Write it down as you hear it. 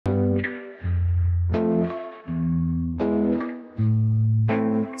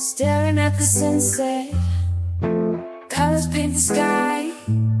Staring at the sunset, colors paint the sky.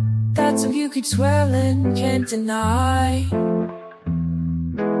 Thoughts of you keep swirling, can't deny.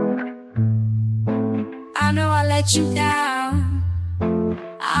 I know I let you down,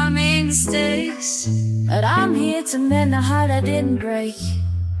 I made mistakes, but I'm here to mend the heart I didn't break.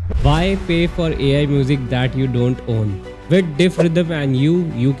 Why pay for AI music that you don't own? With DiffRhythm and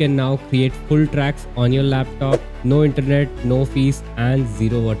YuE, you can now create full tracks on your laptop, no internet, no fees and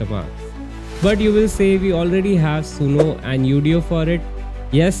zero watermarks. But you will say we already have Suno and Udio for it.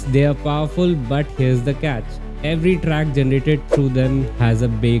 Yes, they are powerful, but here's the catch. Every track generated through them has a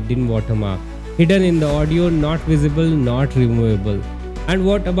baked-in watermark, hidden in the audio, not visible, not removable. And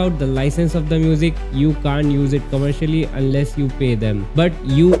what about the license of the music? You can't use it commercially unless you pay them. But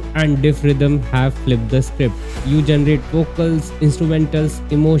YuE and DiffRhythm have flipped the script. You generate vocals, instrumentals,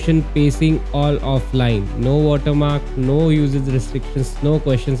 emotion, pacing all offline. No watermark, no usage restrictions, no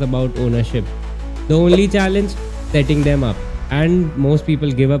questions about ownership. The only challenge? Setting them up. And most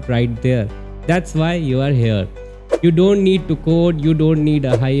people give up right there. That's why you are here. You don't need to code, you don't need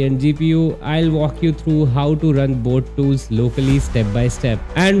a high-end GPU. I'll walk you through how to run both tools locally step by step.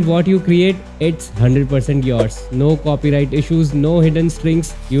 And what you create, it's 100% yours. No copyright issues, no hidden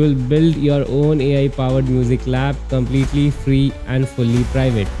strings. You will build your own AI-powered music lab, completely free and fully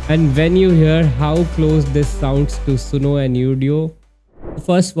private. And when you hear how close this sounds to Suno and Udio,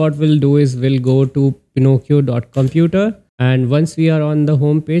 first what we'll do is we'll go to Pinokio.computer. And once we are on the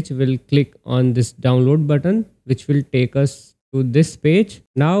home page, we'll click on this download button, which will take us to this page.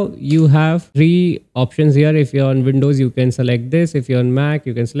 Now you have three options here. If you're on Windows, you can select this. If you're on Mac,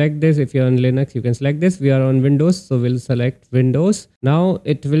 you can select this. If you're on Linux, you can select this. We are on Windows, so we'll select Windows. Now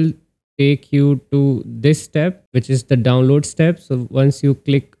it will take you to this step, which is the download step. So once you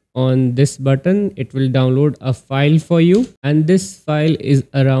click on this button, it will download a file for you, and this file is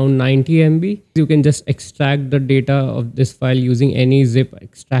around 90 MB. You can just extract the data of this file using any zip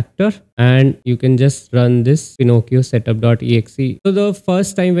extractor, and you can just run this Pinokio setup.exe. So the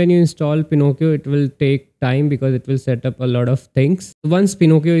first time when you install Pinokio, it will take time because it will set up a lot of things. Once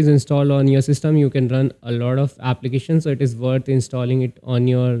Pinokio is installed on your system, you can run a lot of applications, so it is worth installing it on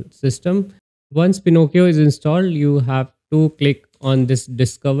your system. Once Pinokio is installed, you have to click on this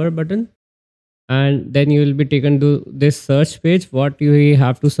discover button, and then you will be taken to this search page. What you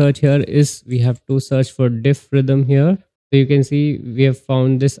have to search here is we have to search for DiffRhythm here. So you can see we have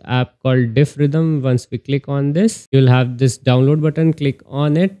found this app called DiffRhythm. Once we click on this, you'll have this download button. Click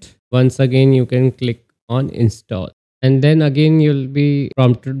on it. Once again, you can click on install, and then again you'll be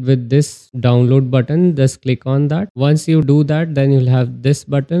prompted with this download button. Just click on that. Once you do that, then you'll have this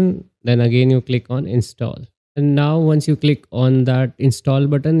button. Then again you click on install. And now once you click on that install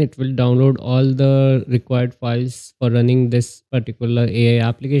button, it will download all the required files for running this particular AI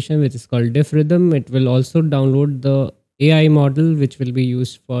application, which is called DiffRhythm. It will also download the AI model, which will be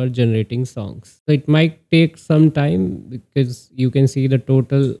used for generating songs. So it might take some time because you can see the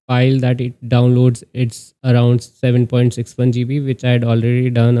total file that it downloads. It's around 7.61 GB, which I had already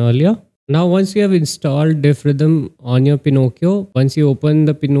done earlier. Now, once you have installed DiffRhythm on your Pinokio, once you open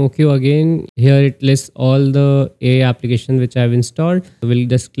the Pinokio again, here it lists all the AI applications which I have installed. So we'll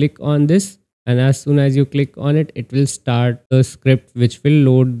just click on this, and as soon as you click on it, it will start the script which will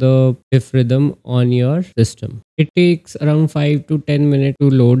load the DiffRhythm on your system. It takes around 5 to 10 minutes to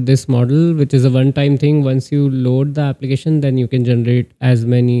load this model, which is a one-time thing. Once you load the application, then you can generate as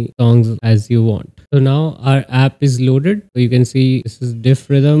many songs as you want. So now our app is loaded. So you can see this is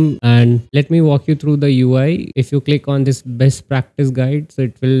DiffRhythm, and let me walk you through the UI. If you click on this best practice guide, so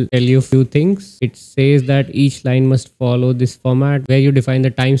it will tell you a few things. It says that each line must follow this format where you define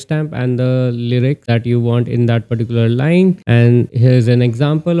the timestamp and the lyric that you want in that particular line. And here's an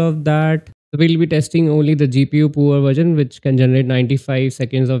example of that. We'll be testing only the GPU poor version, which can generate 95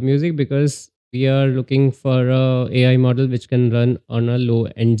 seconds of music, because we are looking for a AI model which can run on a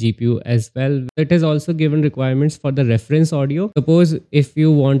low-end GPU as well. It has also given requirements for the reference audio. Suppose if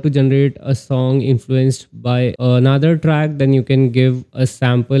you want to generate a song influenced by another track, then you can give a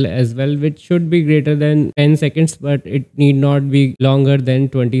sample as well, which should be greater than 10 seconds, but it need not be longer than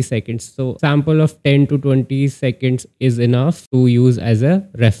 20 seconds. So sample of 10 to 20 seconds is enough to use as a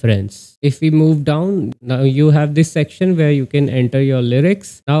reference. If we move down, now you have this section where you can enter your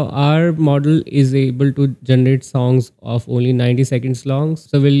lyrics. Now our model is able to generate songs of only 90 seconds long.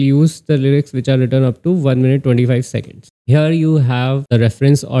 So we'll use the lyrics which are written up to 1 minute 25 seconds. Here you have the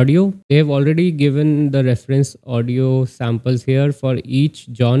reference audio. They have already given the reference audio samples here for each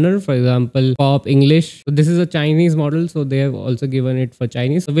genre. For example, pop English. So this is a Chinese model, so they have also given it for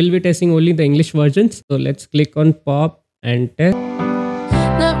Chinese. So we'll be testing only the English versions. So let's click on pop and test.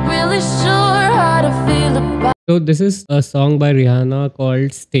 So this is a song by Rihanna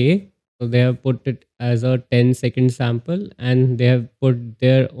called Stay. So they have put it as a 10-second sample and they have put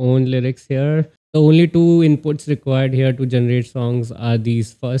their own lyrics here. The only two inputs required here to generate songs are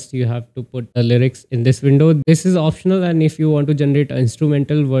these. First, you have to put the lyrics in this window. This is optional, and if you want to generate an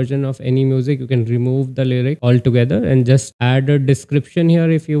instrumental version of any music, you can remove the lyric altogether and just add a description here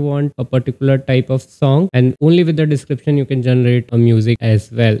if you want a particular type of song, and only with the description you can generate a music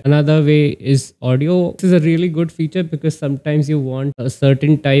as well. Another way is audio. This is a really good feature because sometimes you want a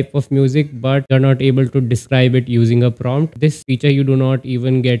certain type of music but you're not able to describe it using a prompt. This feature you do not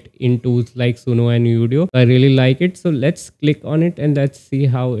even get in tools like Suno and Udio. I really like it. So let's click on it and let's see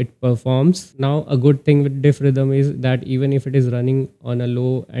how it performs. Now a good thing with DiffRhythm is that even if it is running on a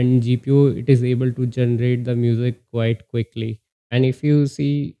low end GPU, it is able to generate the music quite quickly. And if you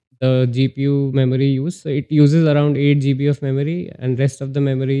see the GPU memory use, so it uses around 8 GB of memory, and rest of the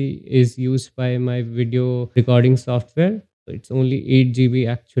memory is used by my video recording software. So it's only 8 GB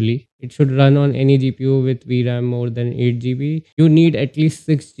actually. It should run on any GPU with VRAM more than 8 GB. You need at least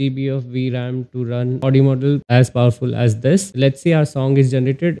 6 GB of VRAM to run audio model as powerful as this. Let's say our song is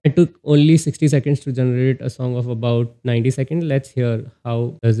generated. It took only 60 seconds to generate a song of about 90 seconds. Let's hear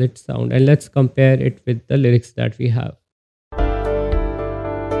how does it sound, and let's compare it with the lyrics that we have.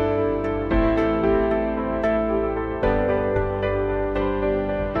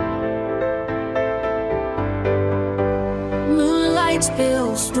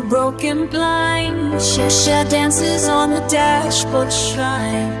 Spills through broken blinds, Shasha dances on the dashboard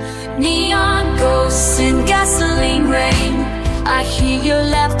shrine. Neon ghosts in gasoline rain, I hear your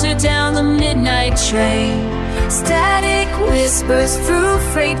laughter down the midnight train. Static whispers through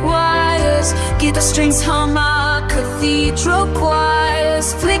freight wires, guitar strings hum our cathedral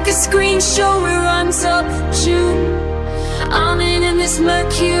choirs. Flicker screen show reruns up June. I'm in this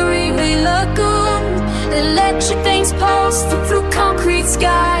mercury lagoon. Electric veins pulse through concrete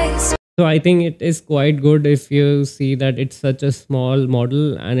skies. So I think it is quite good if you see that it's such a small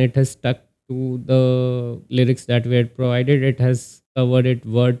model and it has stuck to the lyrics that we had provided. It has covered it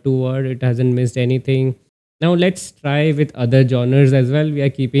word to word. It hasn't missed anything. Now let's try with other genres as well. We are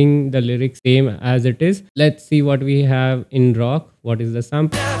keeping the lyrics same as it is. Let's see what we have in rock. What is the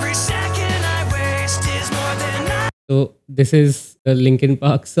sample? So this is the Linkin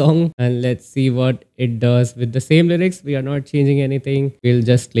Park song, and let's see what it does with the same lyrics. We are not changing anything. We'll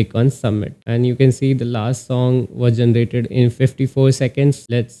just click on submit, and you can see the last song was generated in 54 seconds.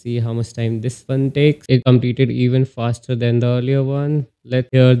 Let's see how much time this one takes. It completed even faster than the earlier one. Let's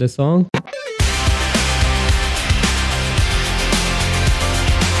hear the song.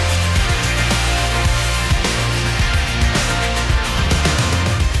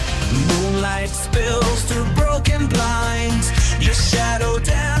 Moonlight spills through broken blinds, your shadow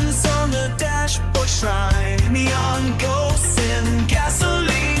dance on the dashboard shrine. Neon ghosts in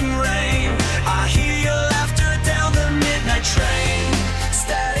gasoline rain, I hear your laughter down the midnight train.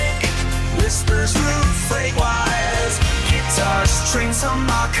 Static whispers through freight wires, guitar strings hum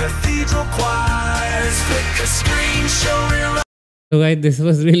our cathedral choirs. Flicker screen show. So guys, this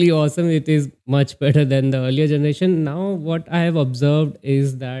was really awesome. It is much better than the earlier generation. Now what I have observed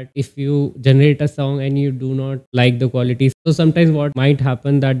is that if you generate a song and you do not like the quality, so sometimes what might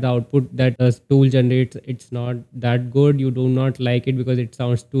happen that the output that the tool generates, it's not that good. You do not like it because it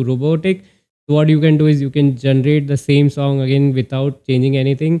sounds too robotic. So what you can do is you can generate the same song again without changing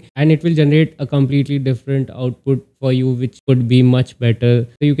anything, and it will generate a completely different output for you, which could be much better.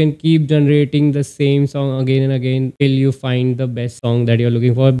 So you can keep generating the same song again and again till you find the best song that you're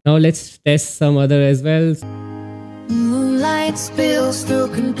looking for. Now let's test some other as well. Moonlight spills through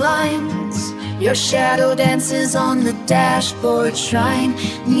broken blinds, your shadow dances on the dashboard shrine.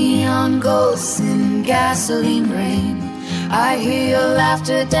 Neon ghosts in gasoline rain, I hear your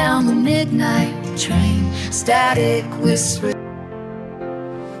laughter down the midnight train. Static whispers.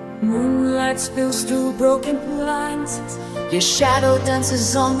 Moonlight spills through broken blinds, your shadow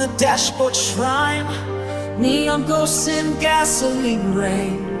dances on the dashboard shrine. Neon ghosts in gasoline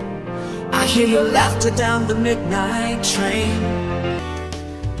rain, I hear your laughter down the midnight train.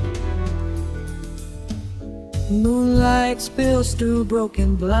 Moonlight spills through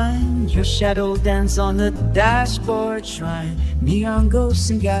broken blinds, your shadow dance on the dashboard shrine. Neon ghosts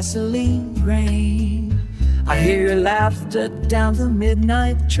in gasoline rain, I hear your laughter down the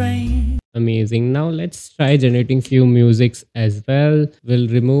midnight train. Amazing. Now let's try generating few musics as well. We'll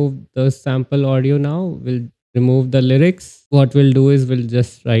remove the sample audio now. We'll remove the lyrics. What we'll do is we'll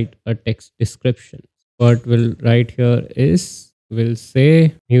just write a text description. What we'll write here is we'll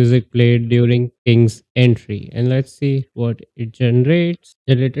say music played during King's entry, and let's see what it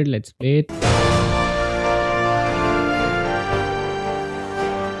generated. Let's play it.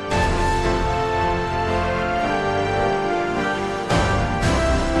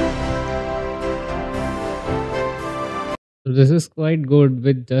 So this is quite good.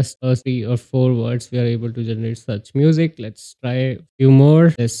 With just 3 or 4 words, we are able to generate such music. Let's try a few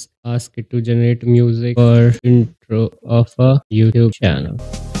more. Let's ask it to generate music for intro of a YouTube channel.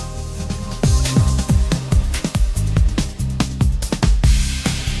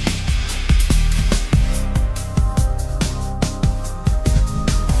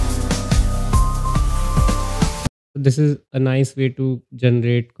 This is a nice way to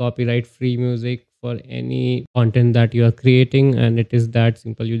generate copyright free music for any content that you are creating, and it is that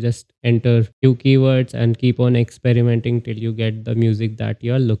simple. You just enter few keywords and keep on experimenting till you get the music that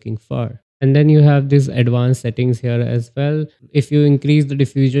you are looking for. And then you have these advanced settings here as well. If you increase the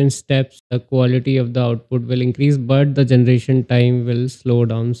diffusion steps, the quality of the output will increase, but the generation time will slow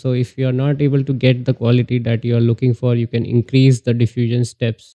down. So if you are not able to get the quality that you are looking for, you can increase the diffusion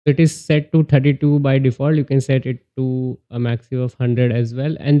steps. It is set to 32 by default. You can set it to a maximum of 100 as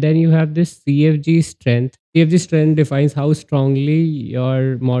well. And then you have this CFG strength. CFG strength defines how strongly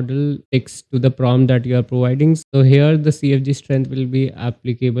your model sticks to the prompt that you are providing. So here the CFG strength will be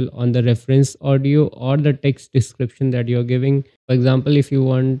applicable on the reference audio or the text description that you're giving. For example, if you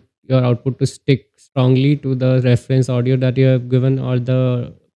want your output to stick strongly to the reference audio that you have given or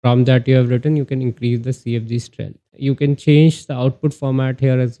the prompt that you have written, you can increase the CFG strength. You can change the output format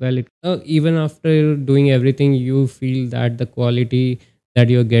here as well. Even after doing everything, you feel that the quality that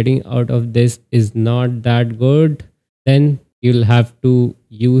you're getting out of this is not that good, then you'll have to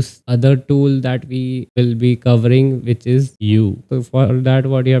use other tool that we will be covering, which is YuE. So for that,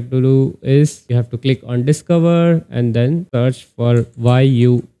 what you have to do is you have to click on discover and then search for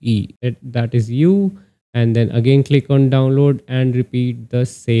YuE. That is YuE. And then again click on download and repeat the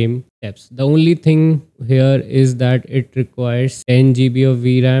same steps. The only thing here is that it requires 10 GB of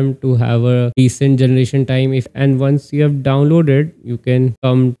VRAM to have a decent generation time. And once you have downloaded, you can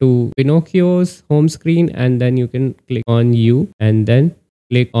come to Pinokio's home screen and then you can click on YuE and then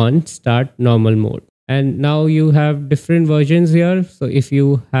click on start normal mode. And now you have different versions here. So if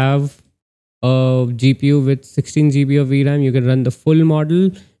you have a GPU with 16 GB of VRAM, you can run the full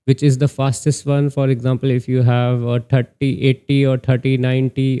model, which is the fastest one. For example, if you have a 3080 or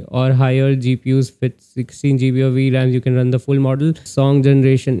 3090 or higher GPUs with 16 GB of VRAM, you can run the full model. Song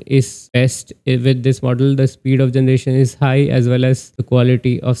generation is best with this model. The speed of generation is high as well as the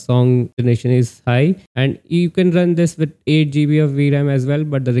quality of song generation is high. And you can run this with 8 GB of VRAM as well,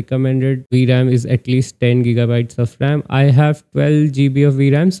 but the recommended VRAM is at least 10 gigabytes of RAM. I have 12 GB of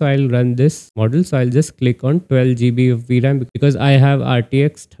VRAM, so I'll run this model. So I'll just click on 12 GB of VRAM because I have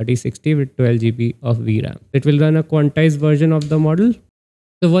RTX 3060 with 12 GB of VRAM. It will run a quantized version of the model.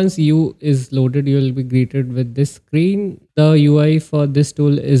 So once YuE is loaded, you will be greeted with this screen. The UI for this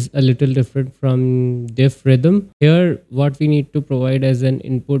tool is a little different from DiffRhythm. Here, what we need to provide as an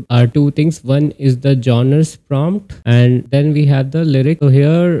input are two things. One is the genres prompt, and then we have the lyric. So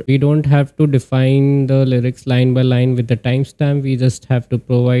here, we don't have to define the lyrics line by line with the timestamp. We just have to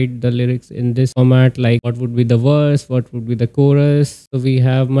provide the lyrics in this format, like what would be the verse, what would be the chorus. So we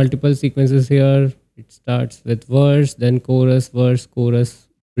have multiple sequences here. It starts with verse, then chorus, verse, chorus,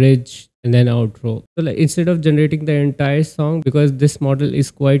 bridge, and then outro. So like, instead of generating the entire song, because this model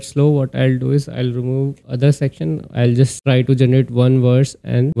is quite slow, what I'll do is I'll remove other section. I'll just try to generate one verse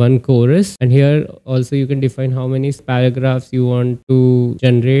and one chorus. And here also you can define how many paragraphs you want to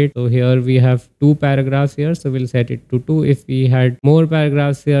generate. So here we have 2 paragraphs here, so we'll set it to 2. If we had more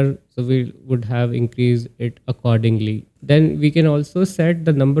paragraphs here, so we would have increased it accordingly. Then we can also set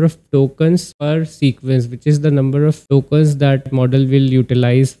the number of tokens per sequence, which is the number of tokens that model will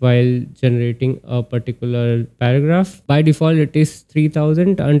utilize while generating a particular paragraph. By default, it is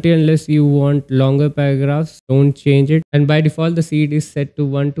 3000 until unless you want longer paragraphs, don't change it. And by default, the seed is set to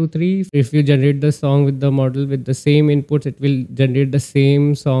 1, 2, 3. If you generate the song with the model with the same inputs, it will generate the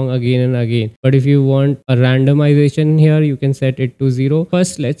same song again and again. But if you want a randomization here, you can set it to 0.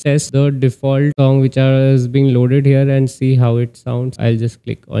 First, let's test the default song which is being loaded here and see how it sounds. I'll just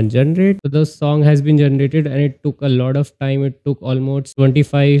click on generate. So the song has been generated and it took a lot of time. It took almost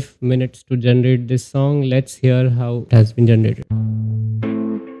 25 minutes to generate this song. Let's hear how it has been generated.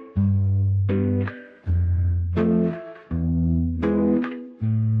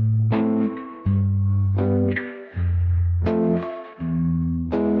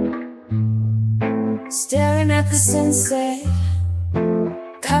 Staring at the sunset,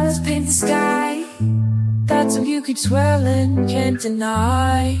 colors paint the sky. Thoughts of you keep swirling, can't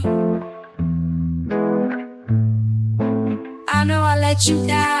deny. I know I let you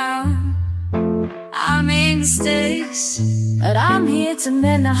down, I made mistakes, but I'm here to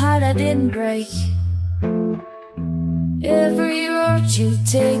mend the heart I didn't break. Every road you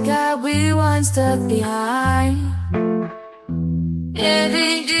take, I will be one step behind.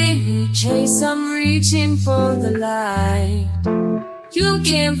 Every day we chase, I'm reaching for the light. You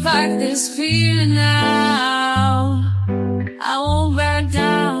can't fight this feeling now. I won't back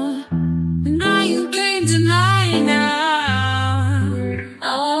down. Now you can't deny now.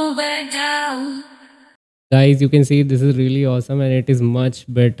 I won't back down. Guys, you can see this is really awesome and it is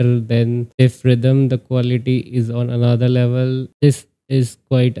much better than DiffRhythm. The quality is on another level. This is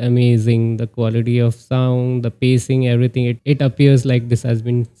quite amazing. The quality of sound, the pacing, everything. It appears like this has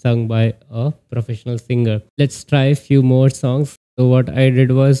been sung by a professional singer. Let's try a few more songs. So what I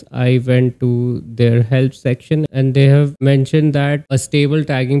did was I went to their help section and they have mentioned that a stable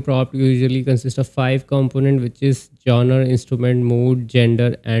tagging prompt usually consists of 5 components, which is genre, instrument, mood,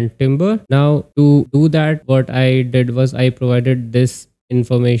 gender and timbre. Now to do that, what I did was I provided this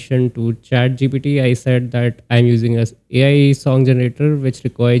information to ChatGPT. I said that I'm using a AI song generator which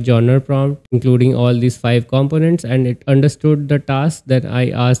requires genre prompt including all these 5 components, and it understood the task. Then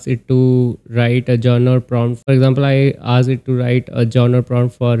I asked it to write a genre prompt. For example, I asked it to write a genre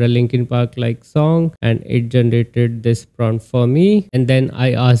prompt for a Linkin Park like song, and it generated this prompt for me. And then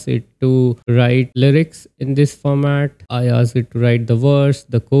I asked it to write lyrics in this format. I asked it to write the verse,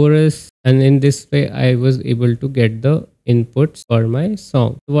 the chorus, and in this way I was able to get the inputs for my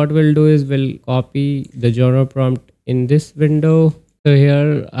song. So what we'll do is we'll copy the genre prompt in this window. So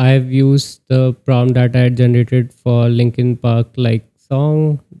here I have used the prompt that I had generated for Linkin Park like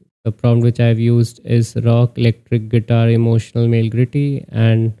song. The prompt which I have used is rock, electric guitar, emotional, male, gritty,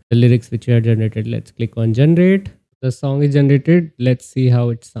 and the lyrics which I had generated. Let's click on generate. The song is generated. Let's see how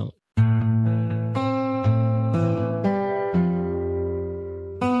it sounds.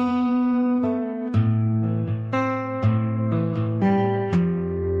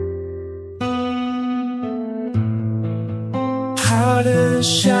 Out of the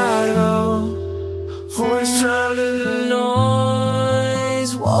shadow, voice out of the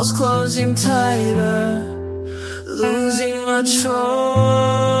noise, walls closing tighter, losing my choice.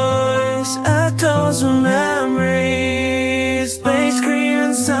 Echoes of memories, they scream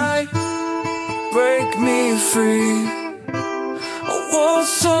inside, break me free. I won't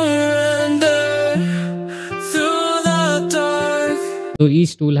surrender through the dark. So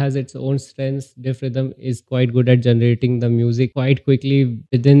each tool has its own strengths. DiffRhythm is quite good at generating the music quite quickly.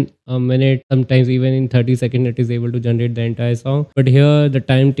 Within a minute, sometimes even in 30 seconds, it is able to generate the entire song. But here the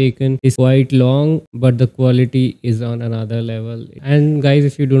time taken is quite long, but the quality is on another level. And guys,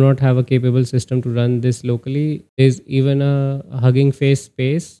 if you do not have a capable system to run this locally, there's even a Hugging Face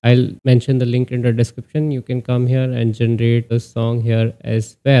space. I'll mention the link in the description. You can come here and generate a song here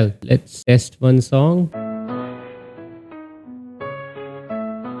as well. Let's test one song.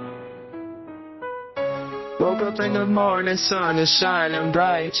 Woke up in the morning, sun is shining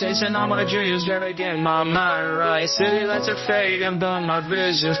bright, chasing all my dreams, never getting my mind right. City lights are fading, but my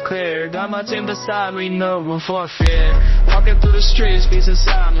vision's clear. Got my team beside me, no room for fear. Walking through the streets, beats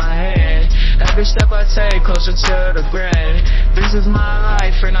inside my head. Every step I take, closer to the bread. This is my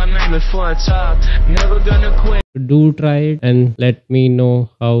life, and I'm aiming for a top. Never gonna quit. Do try it and let me know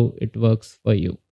how it works for you.